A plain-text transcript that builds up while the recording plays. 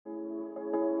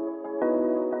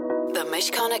The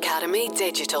Mishcon Academy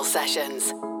Digital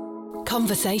Sessions.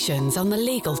 Conversations on the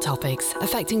legal topics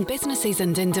affecting businesses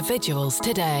and individuals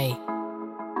today.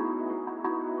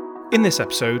 In this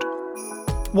episode,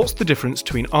 what's the difference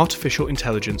between artificial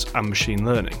intelligence and machine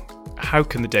learning? How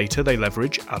can the data they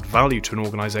leverage add value to an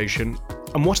organisation?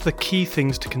 And what are the key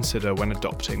things to consider when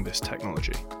adopting this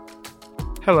technology?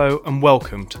 Hello and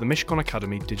welcome to the Mishcon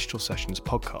Academy Digital Sessions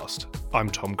podcast. I'm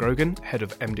Tom Grogan, head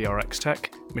of MDRX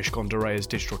Tech, Mishcon de Reya's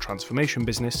digital transformation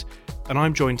business, and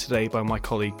I'm joined today by my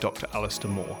colleague Dr. Alistair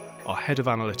Moore, our head of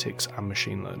analytics and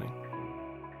machine learning.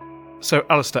 So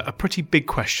Alistair, a pretty big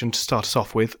question to start us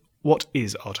off with. What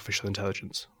is artificial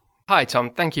intelligence? Hi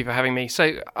Tom, thank you for having me.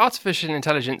 So artificial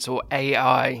intelligence, or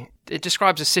AI, it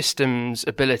describes a system's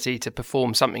ability to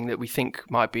perform something that we think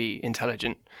might be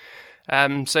intelligent.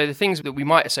 So the things that we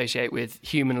might associate with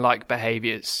human-like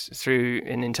behaviours through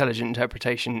an intelligent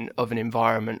interpretation of an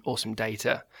environment or some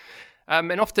data.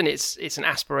 And often it's an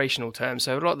aspirational term.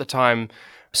 So a lot of the time,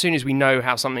 as soon as we know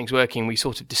how something's working, we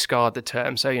sort of discard the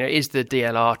term. So, is the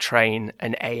DLR train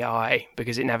an AI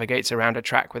because it navigates around a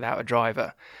track without a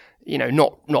driver?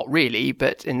 Not really,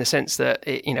 but in the sense that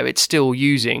it's still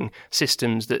using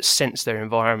systems that sense their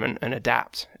environment and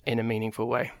adapt in a meaningful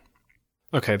way.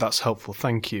 Okay, that's helpful,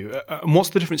 thank you. And what's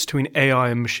the difference between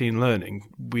AI and machine learning?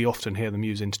 We often hear them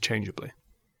used interchangeably.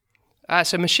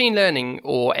 So machine learning,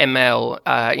 or ML,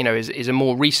 is a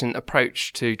more recent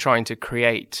approach to trying to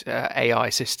create AI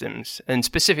systems. And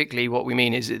specifically what we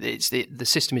mean is that the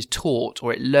system is taught,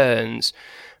 or it learns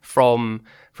from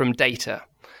data.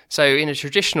 So in a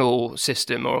traditional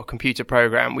system or a computer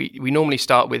program, we normally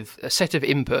start with a set of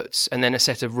inputs and then a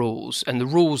set of rules, and the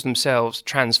rules themselves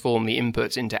transform the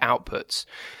inputs into outputs.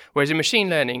 Whereas in machine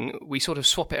learning, we sort of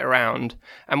swap it around,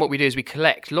 and what we do is we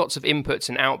collect lots of inputs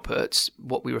and outputs,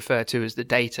 what we refer to as the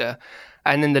data,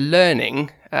 and then the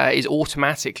learning is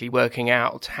automatically working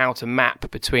out how to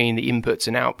map between the inputs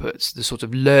and outputs, the sort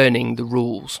of learning the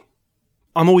rules.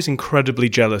 I'm always incredibly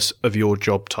jealous of your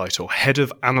job title, Head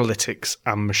of Analytics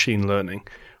and Machine Learning.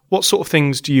 What sort of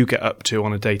things do you get up to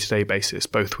on a day-to-day basis,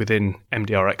 both within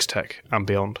MDRX Tech and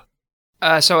beyond?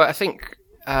 So I think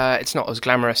it's not as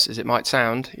glamorous as it might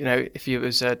sound. If it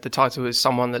was the title is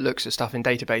someone that looks at stuff in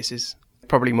databases,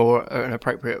 probably more an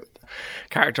appropriate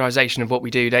characterization of what we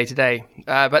do day to day.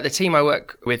 But the team I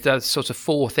work with does sort of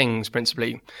four things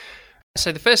principally.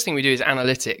 So the first thing we do is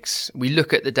analytics. We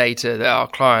look at the data that our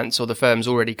clients or the firms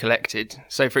already collected.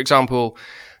 So for example,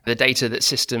 the data that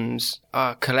systems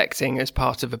are collecting as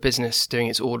part of a business doing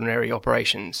its ordinary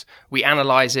operations. We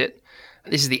analyze it.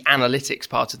 This is the analytics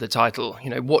part of the title.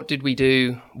 What did we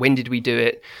do? When did we do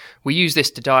it? We use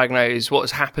this to diagnose what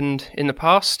has happened in the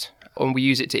past, and we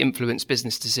use it to influence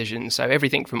business decisions. So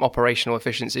everything from operational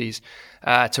efficiencies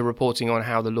to reporting on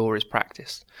how the law is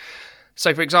practiced.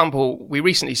 So, for example, we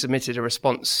recently submitted a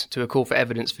response to a call for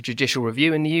evidence for judicial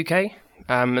review in the UK,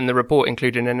 and the report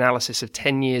included an analysis of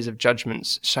 10 years of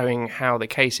judgments showing how the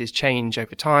cases change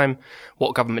over time,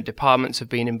 what government departments have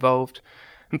been involved.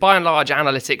 And by and large,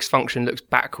 analytics function looks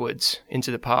backwards into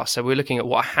the past, so we're looking at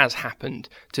what has happened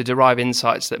to derive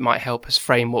insights that might help us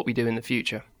frame what we do in the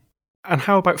future. And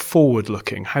how about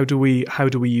forward-looking? How do we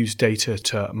use data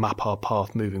to map our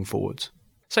path moving forwards?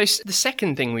 So the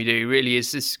second thing we do really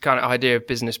is this kind of idea of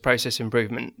business process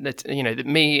improvement. That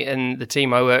me and the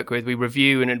team I work with, we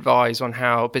review and advise on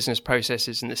how business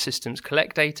processes and the systems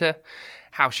collect data.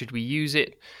 How should we use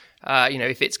it?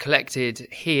 If it's collected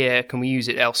here, can we use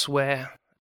it elsewhere?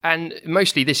 And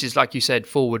mostly this is, like you said,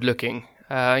 forward-looking.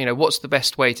 What's the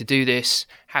best way to do this?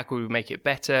 How can we make it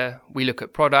better? We look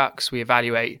at products, we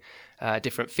evaluate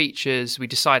different features, we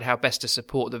decide how best to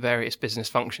support the various business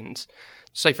functions.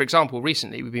 So, for example,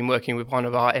 recently we've been working with one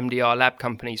of our MDR lab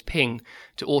companies, Ping,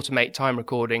 to automate time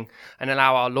recording and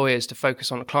allow our lawyers to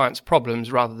focus on the client's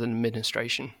problems rather than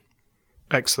administration.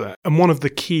 Excellent. And one of the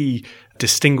key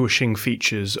distinguishing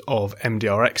features of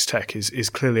MDRX Tech is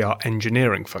clearly our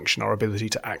engineering function, our ability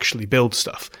to actually build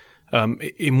stuff.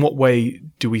 In what way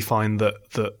do we find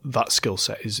that skill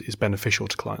set is beneficial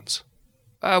to clients?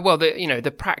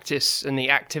 The practice and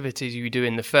the activities you do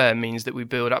in the firm means that we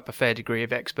build up a fair degree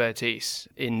of expertise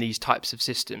in these types of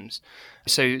systems.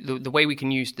 So the way we can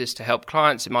use this to help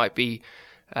clients, it might be,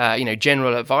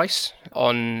 general advice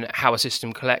on how a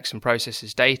system collects and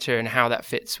processes data and how that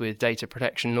fits with data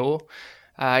protection law.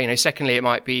 Secondly, it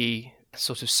might be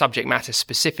sort of subject matter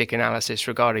specific analysis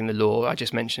regarding the law. I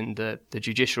just mentioned the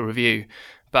judicial review.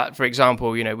 But for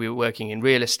example, we were working in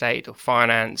real estate or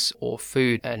finance or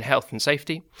food and health and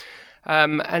safety.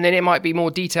 And then it might be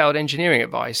more detailed engineering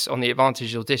advice on the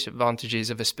advantages or disadvantages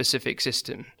of a specific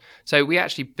system. So we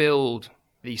actually build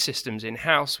these systems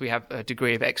in-house. We have a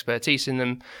degree of expertise in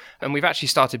them. And we've actually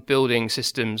started building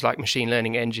systems like machine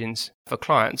learning engines for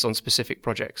clients on specific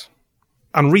projects.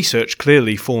 And research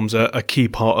clearly forms a key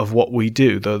part of what we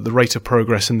do. The rate of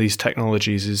progress in these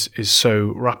technologies is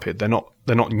so rapid. They're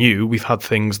not new. We've had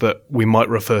things that we might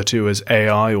refer to as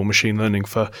AI or machine learning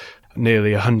for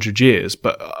nearly 100 years,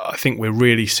 but I think we're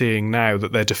really seeing now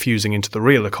that they're diffusing into the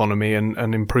real economy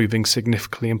and improving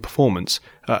significantly in performance.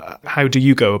 How do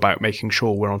you go about making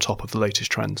sure we're on top of the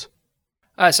latest trends?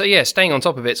 Staying on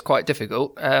top of it's quite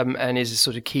difficult and is a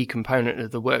sort of key component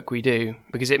of the work we do,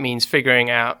 because it means figuring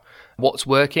out what's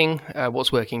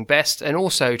working best, and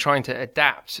also trying to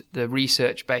adapt the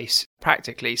research base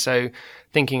practically. So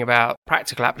thinking about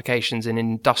practical applications in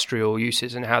industrial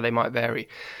uses and how they might vary.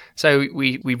 So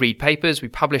we read papers, we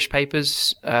publish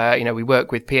papers, we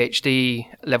work with PhD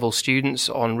level students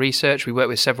on research, we work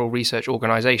with several research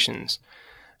organizations.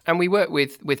 And we work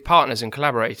with partners and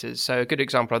collaborators. So a good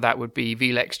example of that would be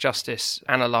VLEX Justice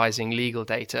analysing legal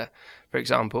data, for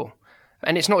example.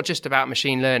 And it's not just about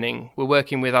machine learning. We're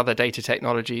working with other data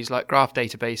technologies like graph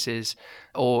databases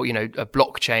or, a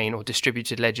blockchain or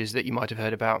distributed ledgers that you might have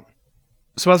heard about.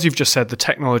 So as you've just said, the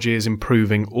technology is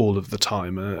improving all of the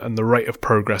time, and the rate of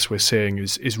progress we're seeing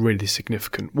is really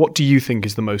significant. What do you think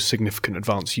is the most significant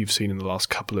advance you've seen in the last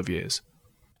couple of years?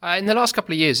 In the last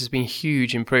couple of years, there's been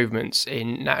huge improvements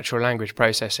in natural language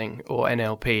processing, or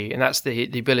NLP, and that's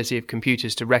the ability of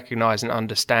computers to recognise and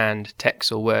understand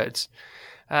text or words.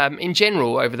 In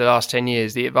general, over the last 10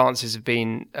 years, the advances have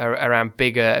been around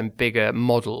bigger and bigger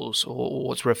models, or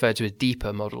what's referred to as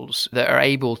deeper models, that are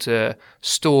able to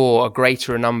store a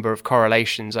greater number of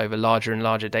correlations over larger and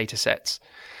larger data sets.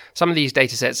 Some of these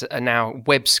data sets are now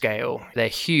web scale. They're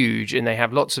huge and they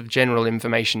have lots of general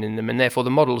information in them, and therefore the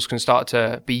models can start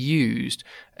to be used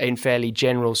in fairly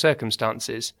general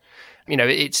circumstances.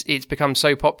 It's become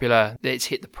so popular that it's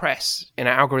hit the press.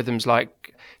 Algorithms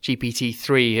like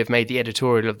GPT-3 have made the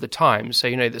editorial of the Times, so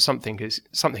you know that something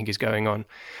is going on.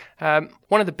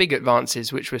 One of the big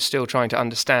advances which we're still trying to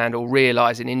understand or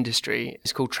realise in industry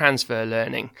is called transfer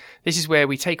learning. This is where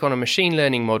we take on a machine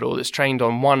learning model that's trained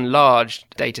on one large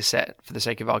data set, for the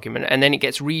sake of argument, and then it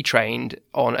gets retrained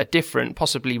on a different,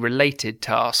 possibly related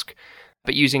task,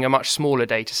 but using a much smaller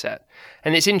data set.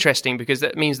 And it's interesting because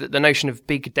that means that the notion of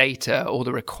big data, or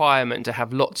the requirement to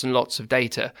have lots and lots of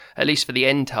data, at least for the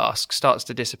end task, starts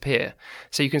to disappear.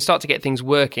 So you can start to get things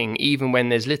working even when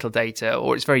there's little data,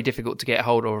 or it's very difficult to get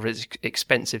hold of, or it's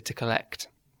expensive to collect.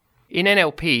 In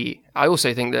NLP, I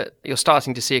also think that you're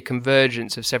starting to see a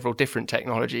convergence of several different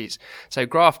technologies. So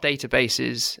graph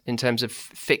databases in terms of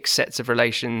fixed sets of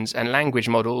relations, and language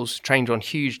models trained on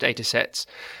huge data sets.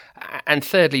 And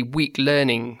thirdly, weak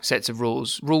learning sets of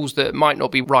rules that might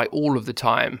not be right all of the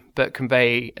time, but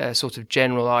convey a sort of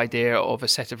general idea of a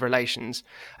set of relations.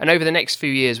 And over the next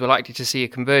few years, we're likely to see a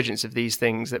convergence of these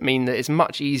things that mean that it's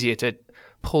much easier to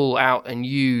pull out and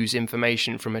use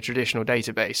information from a traditional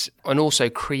database, and also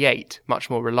create much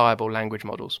more reliable language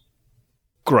models.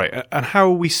 Great. And how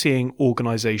are we seeing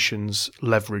organisations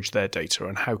leverage their data,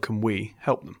 and how can we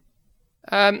help them?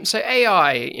 So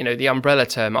AI, the umbrella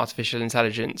term, artificial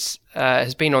intelligence,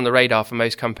 has been on the radar for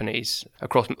most companies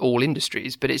across all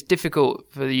industries, but it's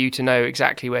difficult for you to know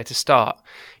exactly where to start.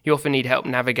 You often need help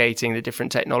navigating the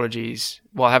different technologies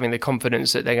while having the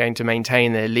confidence that they're going to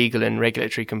maintain their legal and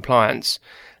regulatory compliance,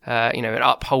 and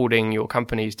upholding your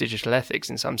company's digital ethics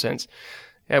in some sense.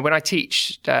 When I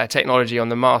teach technology on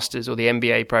the Masters or the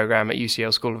MBA program at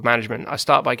UCL School of Management, I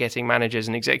start by getting managers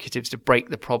and executives to break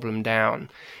the problem down.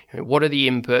 What are the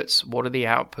inputs? What are the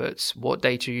outputs? What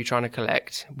data are you trying to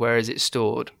collect? Where is it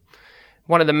stored?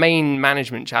 One of the main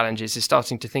management challenges is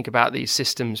starting to think about these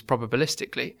systems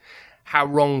probabilistically. How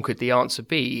wrong could the answer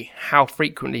be? How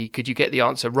frequently could you get the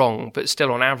answer wrong, but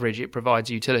still on average it provides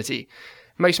utility?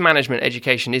 Most management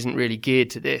education isn't really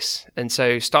geared to this, and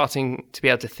so starting to be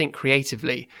able to think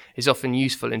creatively is often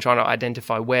useful in trying to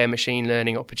identify where machine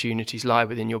learning opportunities lie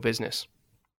within your business.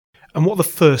 And what are the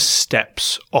first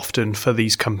steps often for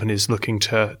these companies looking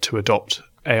to adopt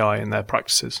AI in their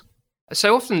practices?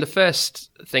 So often the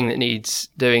first thing that needs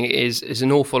doing is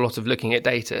an awful lot of looking at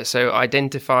data. So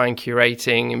identifying,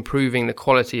 curating, improving the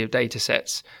quality of data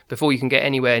sets before you can get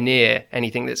anywhere near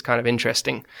anything that's kind of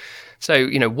interesting. So,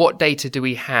 what data do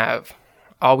we have?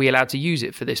 Are we allowed to use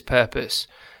it for this purpose?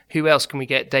 Who else can we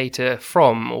get data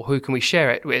from, or who can we share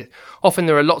it with? Often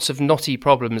there are lots of knotty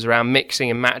problems around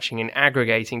mixing and matching and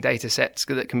aggregating data sets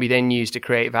that can be then used to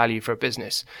create value for a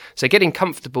business. So getting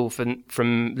comfortable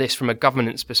from this from a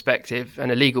governance perspective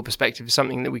and a legal perspective is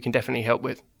something that we can definitely help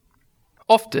with.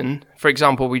 Often, for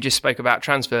example, we just spoke about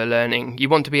transfer learning. You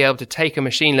want to be able to take a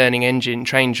machine learning engine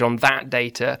trained on that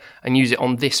data and use it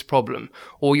on this problem.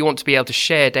 Or you want to be able to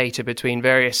share data between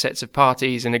various sets of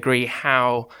parties and agree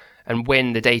how and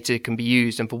when the data can be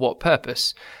used and for what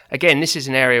purpose. Again, this is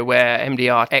an area where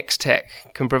MDR X-Tech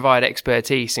can provide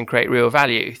expertise and create real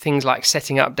value. Things like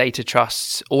setting up data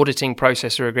trusts, auditing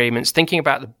processor agreements, thinking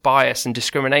about the bias and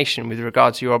discrimination with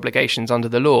regard to your obligations under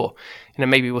the law.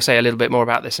 Maybe we'll say a little bit more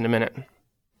about this in a minute.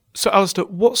 So, Alistair,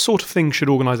 what sort of things should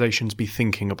organisations be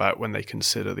thinking about when they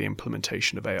consider the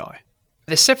implementation of AI?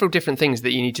 There's several different things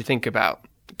that you need to think about.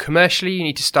 Commercially, you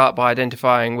need to start by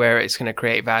identifying where it's going to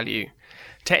create value.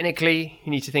 Technically,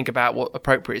 you need to think about what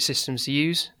appropriate systems to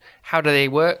use. How do they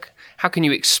work? How can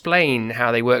you explain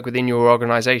how they work within your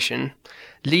organisation?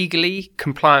 Legally,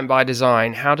 compliant by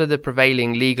design, how do the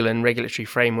prevailing legal and regulatory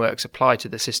frameworks apply to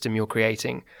the system you're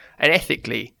creating? And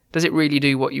ethically, does it really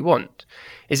do what you want?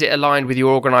 Is it aligned with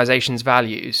your organisation's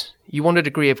values? You want a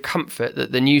degree of comfort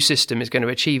that the new system is going to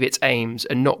achieve its aims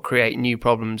and not create new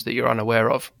problems that you're unaware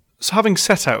of. So having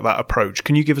set out that approach,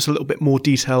 can you give us a little bit more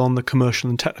detail on the commercial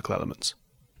and technical elements?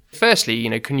 Firstly,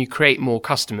 can you create more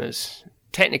customers?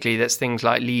 Technically, that's things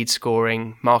like lead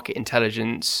scoring, market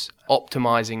intelligence,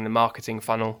 optimizing the marketing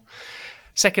funnel.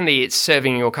 Secondly, it's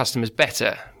serving your customers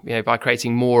better, by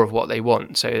creating more of what they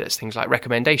want. So that's things like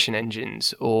recommendation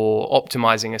engines or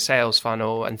optimizing a sales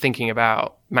funnel and thinking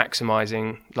about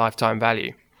maximizing lifetime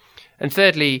value. And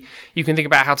thirdly, you can think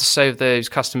about how to serve those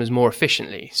customers more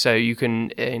efficiently. So you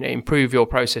can improve your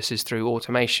processes through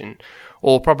automation.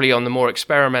 Or probably on the more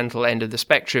experimental end of the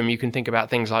spectrum, you can think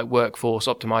about things like workforce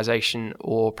optimization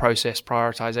or process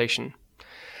prioritization.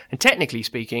 And technically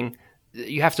speaking,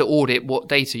 you have to audit what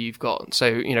data you've got.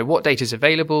 So, what data is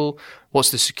available,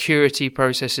 what's the security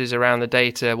processes around the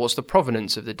data, what's the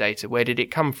provenance of the data, where did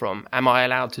it come from, am I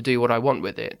allowed to do what I want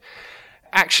with it?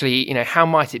 Actually, how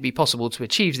might it be possible to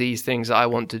achieve these things that I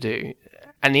want to do?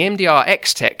 And the MDR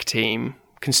X-Tech team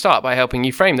can start by helping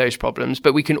you frame those problems,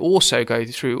 but we can also go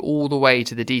through all the way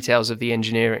to the details of the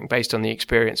engineering based on the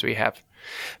experience we have.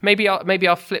 Maybe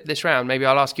I'll flip this round. Maybe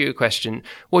I'll ask you a question.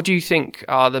 What do you think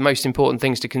are the most important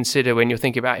things to consider when you're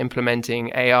thinking about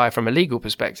implementing AI from a legal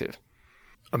perspective?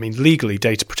 I mean, legally,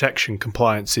 data protection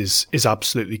compliance is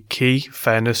absolutely key.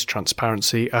 Fairness,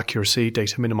 transparency, accuracy,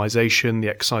 data minimization, the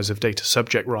exercise of data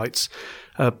subject rights.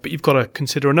 But you've got to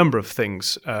consider a number of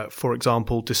things. For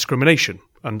example, discrimination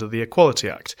under the Equality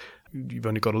Act. You've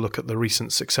only got to look at the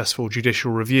recent successful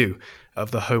judicial review of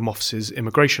the Home Office's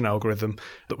immigration algorithm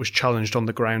that was challenged on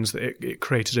the grounds that it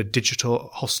created a digital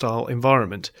hostile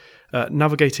environment.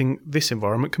 Navigating this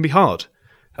environment can be hard,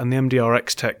 and the MDR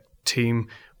X-Tech team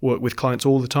work with clients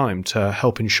all the time to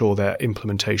help ensure their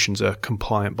implementations are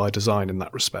compliant by design in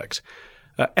that respect.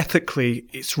 Ethically,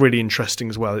 it's really interesting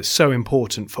as well. It's so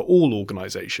important for all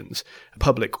organisations,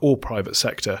 public or private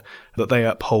sector, that they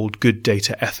uphold good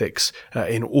data ethics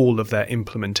in all of their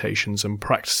implementations and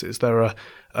practices. There are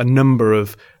a number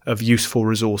of useful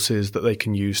resources that they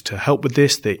can use to help with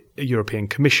this. The European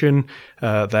Commission,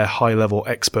 their high-level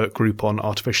expert group on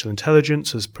artificial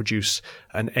intelligence, has produced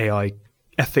an AI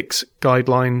ethics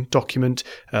guideline document.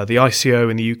 The ICO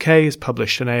in the UK has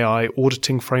published an AI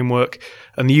auditing framework,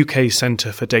 and the UK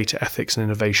Centre for Data Ethics and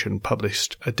Innovation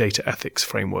published a data ethics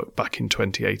framework back in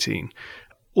 2018.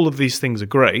 All of these things are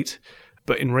great,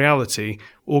 but in reality,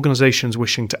 organisations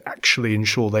wishing to actually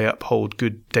ensure they uphold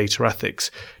good data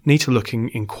ethics need to look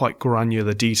in quite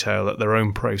granular detail at their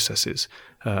own processes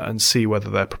and see whether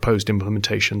their proposed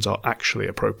implementations are actually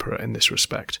appropriate in this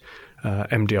respect.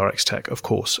 MDR X-Tech, of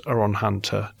course, are on hand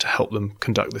to help them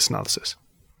conduct this analysis.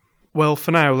 Well, for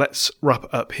now, let's wrap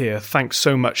up here. Thanks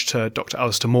so much to Dr.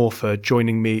 Alistair Moore for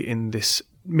joining me in this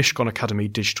Mishcon Academy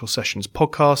Digital Sessions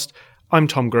podcast. I'm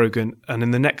Tom Grogan, and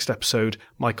in the next episode,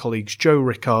 my colleagues Joe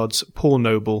Rickards, Paul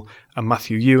Noble, and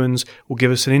Matthew Ewens will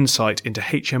give us an insight into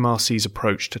HMRC's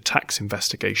approach to tax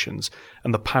investigations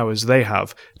and the powers they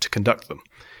have to conduct them.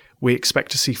 We expect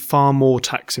to see far more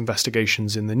tax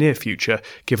investigations in the near future,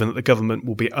 given that the government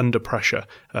will be under pressure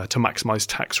to maximise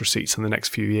tax receipts in the next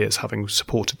few years, having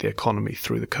supported the economy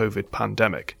through the COVID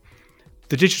pandemic.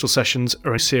 The digital sessions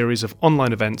are a series of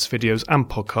online events, videos and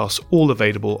podcasts, all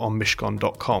available on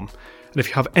mishcon.com. And if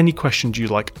you have any questions you'd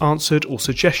like answered or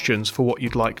suggestions for what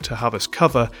you'd like to have us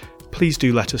cover, please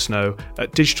do let us know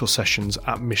at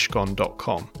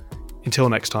digitalsessions@mishcon.com. Until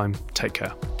next time, take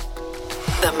care.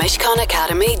 The Mishcon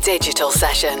Academy Digital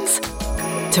Sessions.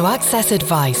 To access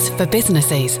advice for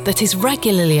businesses that is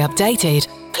regularly updated,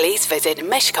 please visit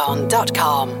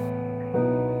mishcon.com.